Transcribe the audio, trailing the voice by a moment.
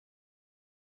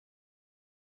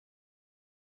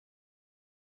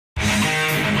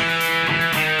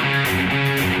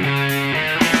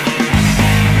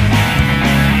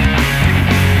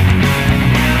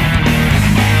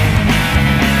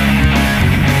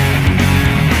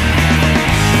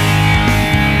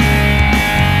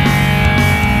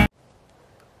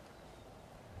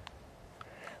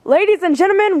Ladies and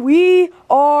gentlemen, we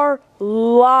are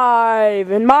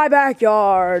live in my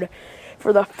backyard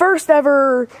for the first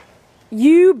ever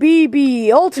UBB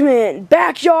Ultimate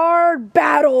Backyard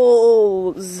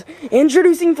Battles.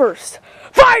 Introducing first,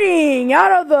 fighting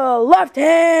out of the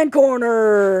left-hand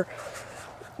corner.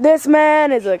 This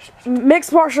man is a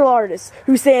mixed martial artist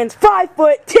who stands 5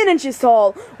 foot 10 inches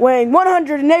tall, weighing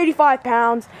 185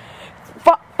 pounds,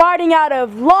 fighting out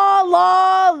of La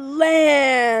La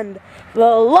Land,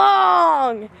 the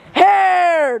long-haired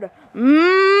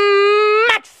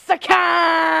Mexican.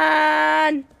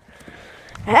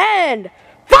 And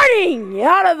fighting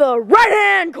out of the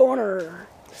right-hand corner,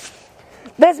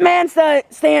 this man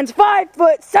stands 5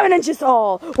 foot 7 inches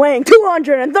tall, weighing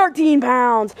 213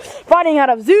 pounds, fighting out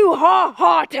of Zoo Ha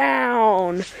Ha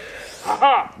Town,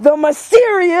 the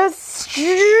mysterious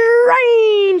stranger.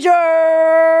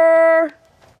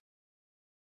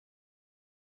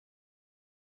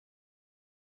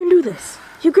 You can do this.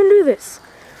 You can do this.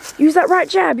 Use that right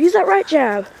jab. Use that right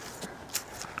jab.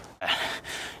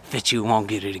 Bet you won't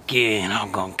get it again.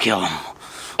 I'm gonna kill him.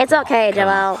 It's okay,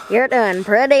 Joel. You're doing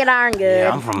pretty darn good.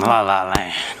 Yeah, I'm from La La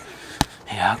Land.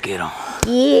 Yeah, I'll get him.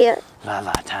 Yeah. La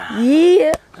La time.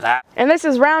 Yeah. La. And this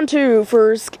is round 2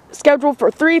 for scheduled for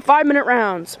 3 5-minute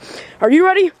rounds. Are you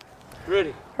ready?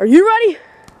 Ready. Are you ready?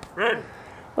 Ready.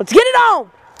 Let's get it on.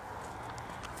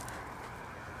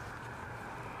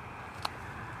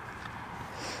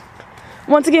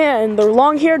 Once again, the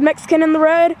long-haired Mexican in the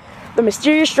red, the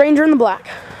mysterious stranger in the black.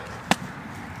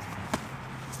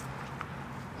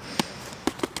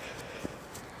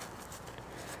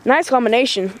 Nice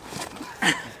combination.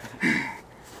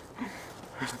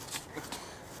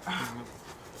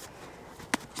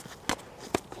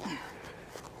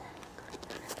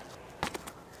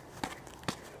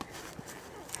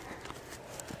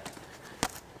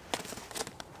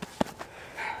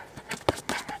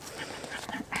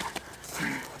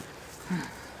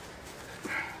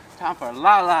 Time for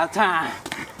La La time.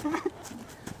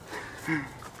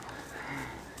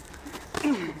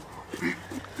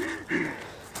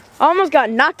 Almost got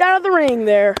knocked out of the ring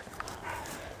there.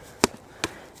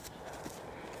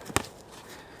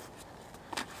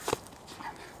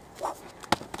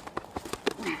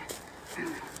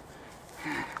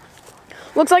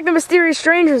 Looks like the mysterious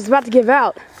stranger is about to give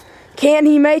out. Can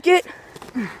he make it?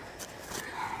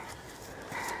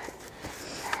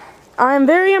 I am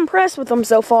very impressed with him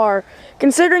so far,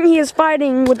 considering he is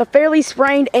fighting with a fairly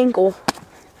sprained ankle.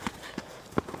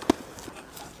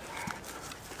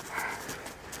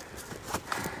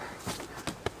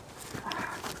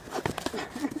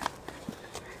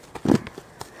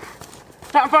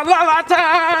 Time for La La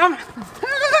time.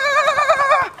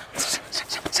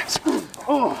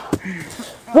 Oh.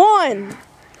 1,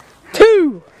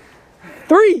 2,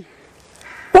 3,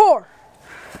 4,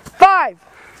 5,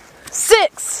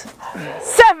 6,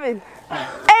 7,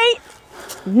 8,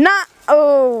 9.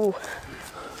 Oh,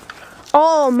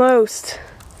 almost.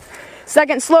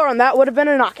 Second slower on that would have been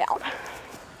a knockout.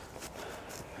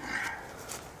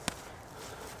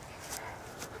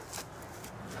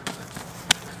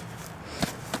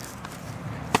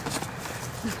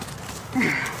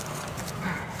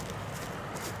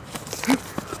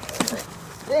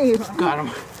 Got him.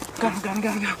 Got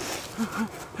him.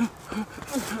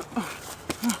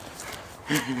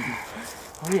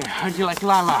 Oh yeah, how'd you like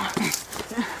La La?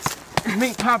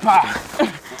 Meet Papa.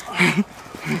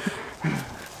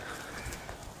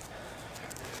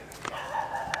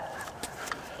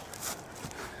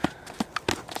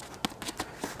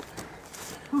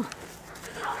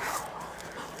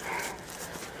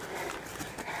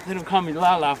 They don't call me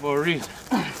La La for a reason.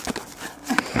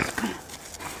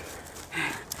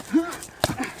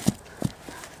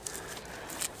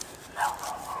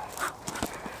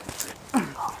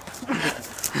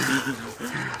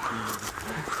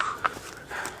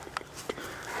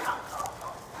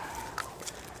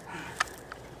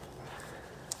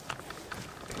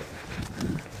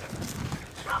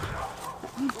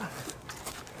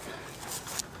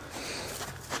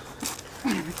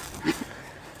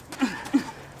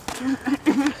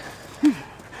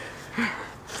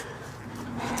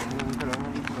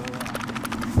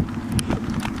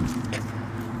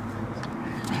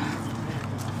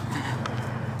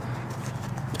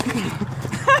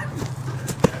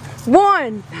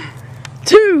 One,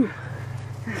 2,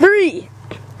 3,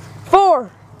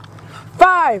 4,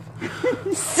 5,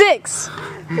 6,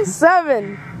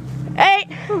 7, 8,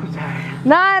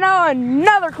 9. Oh,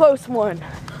 another close one.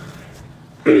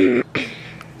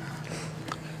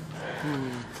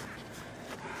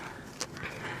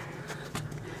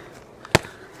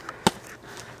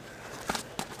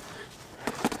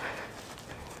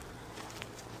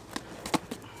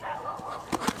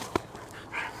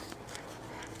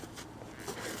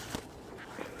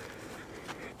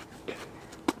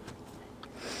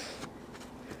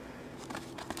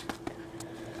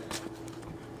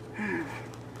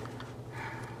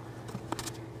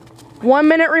 1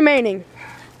 minute remaining.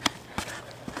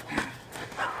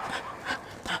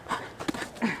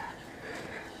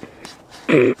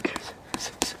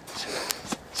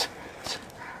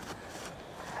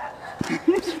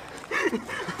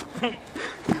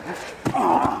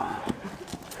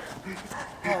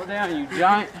 Fall down, you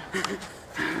giant.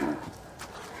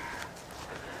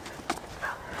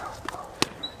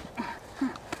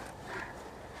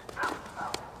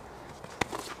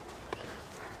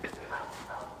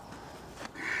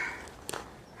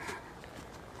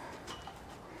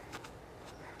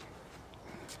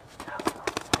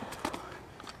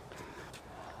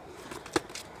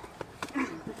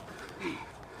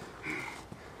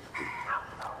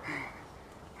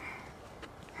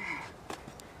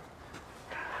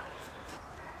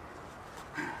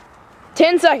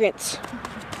 Ten seconds.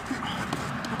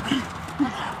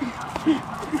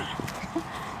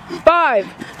 5,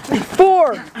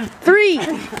 4, 3,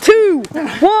 2,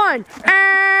 1.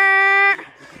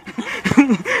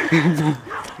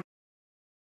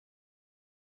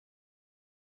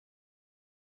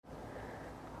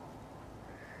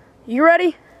 You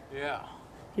ready? Yeah.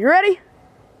 You ready?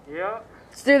 Yeah.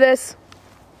 Let's do this.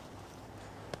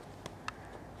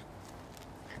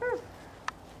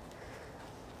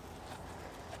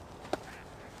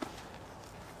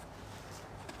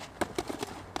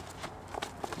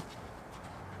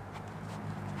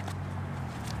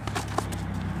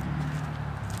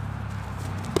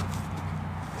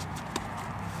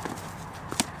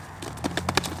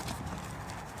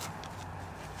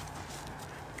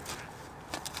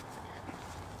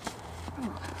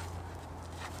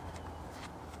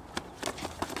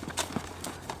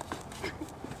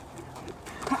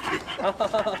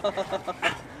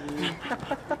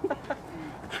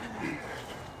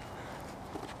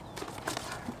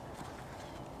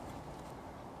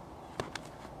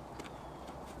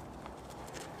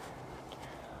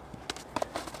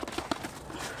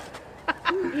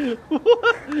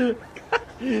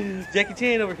 Jackie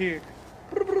Chan over here.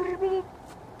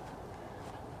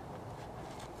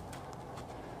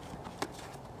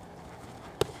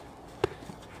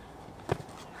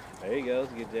 There you go.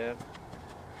 That's a good jab.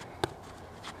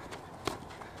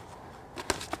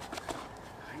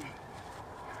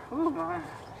 Oh my.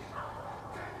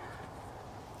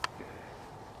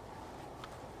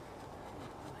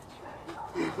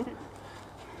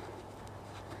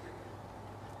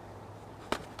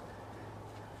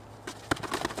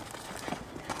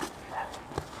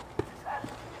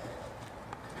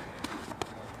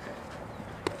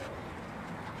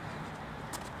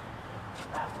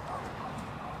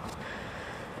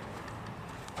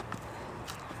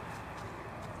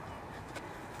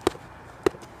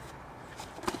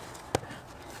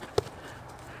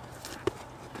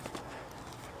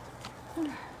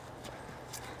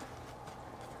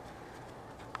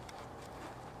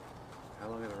 How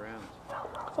long are the rounds?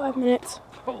 5 minutes.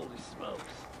 Holy smokes.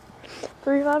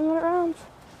 3 5-minute rounds.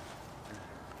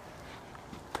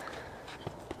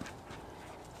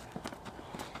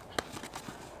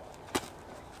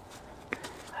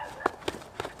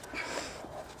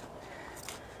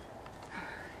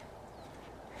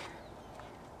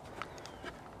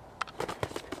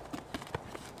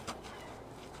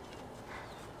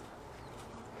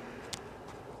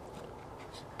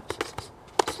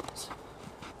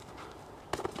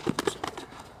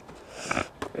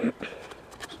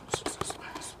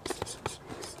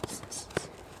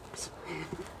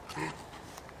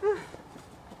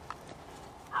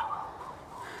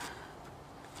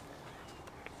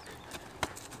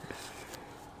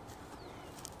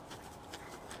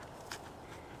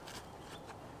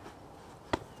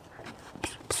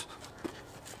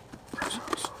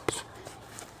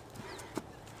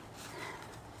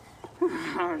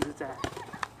 Hard as that.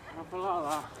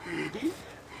 Hopalala.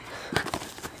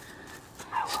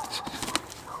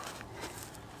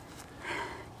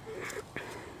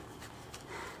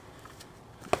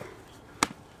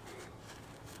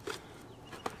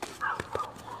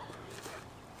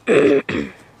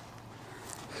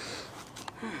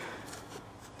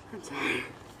 I'm tired.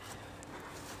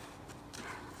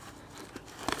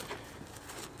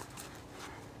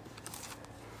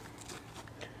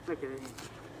 Look at it.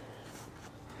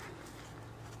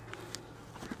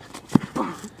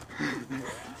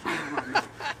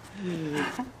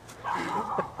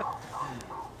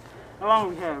 How long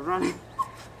we have running?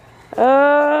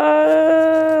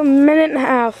 Minute and a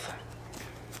half.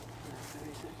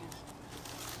 30 seconds.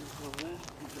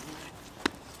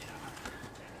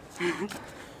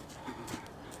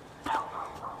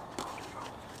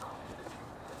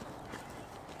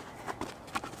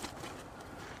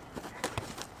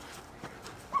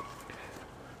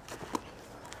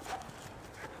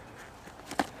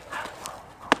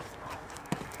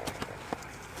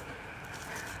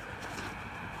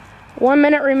 1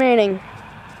 minute remaining.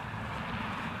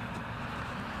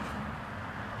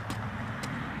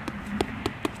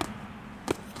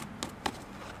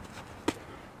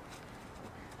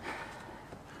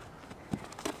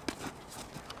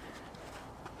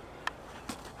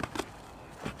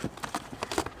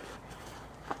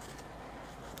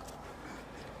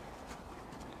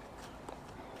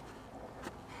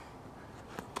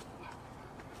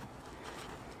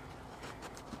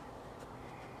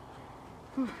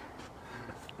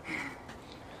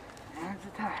 Hands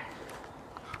are tied.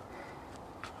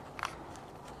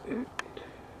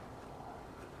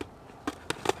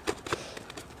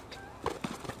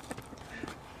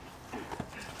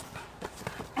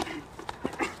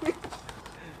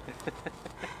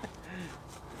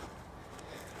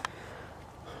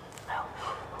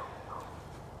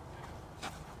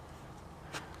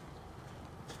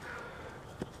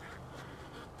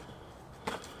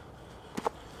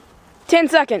 Ten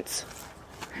seconds.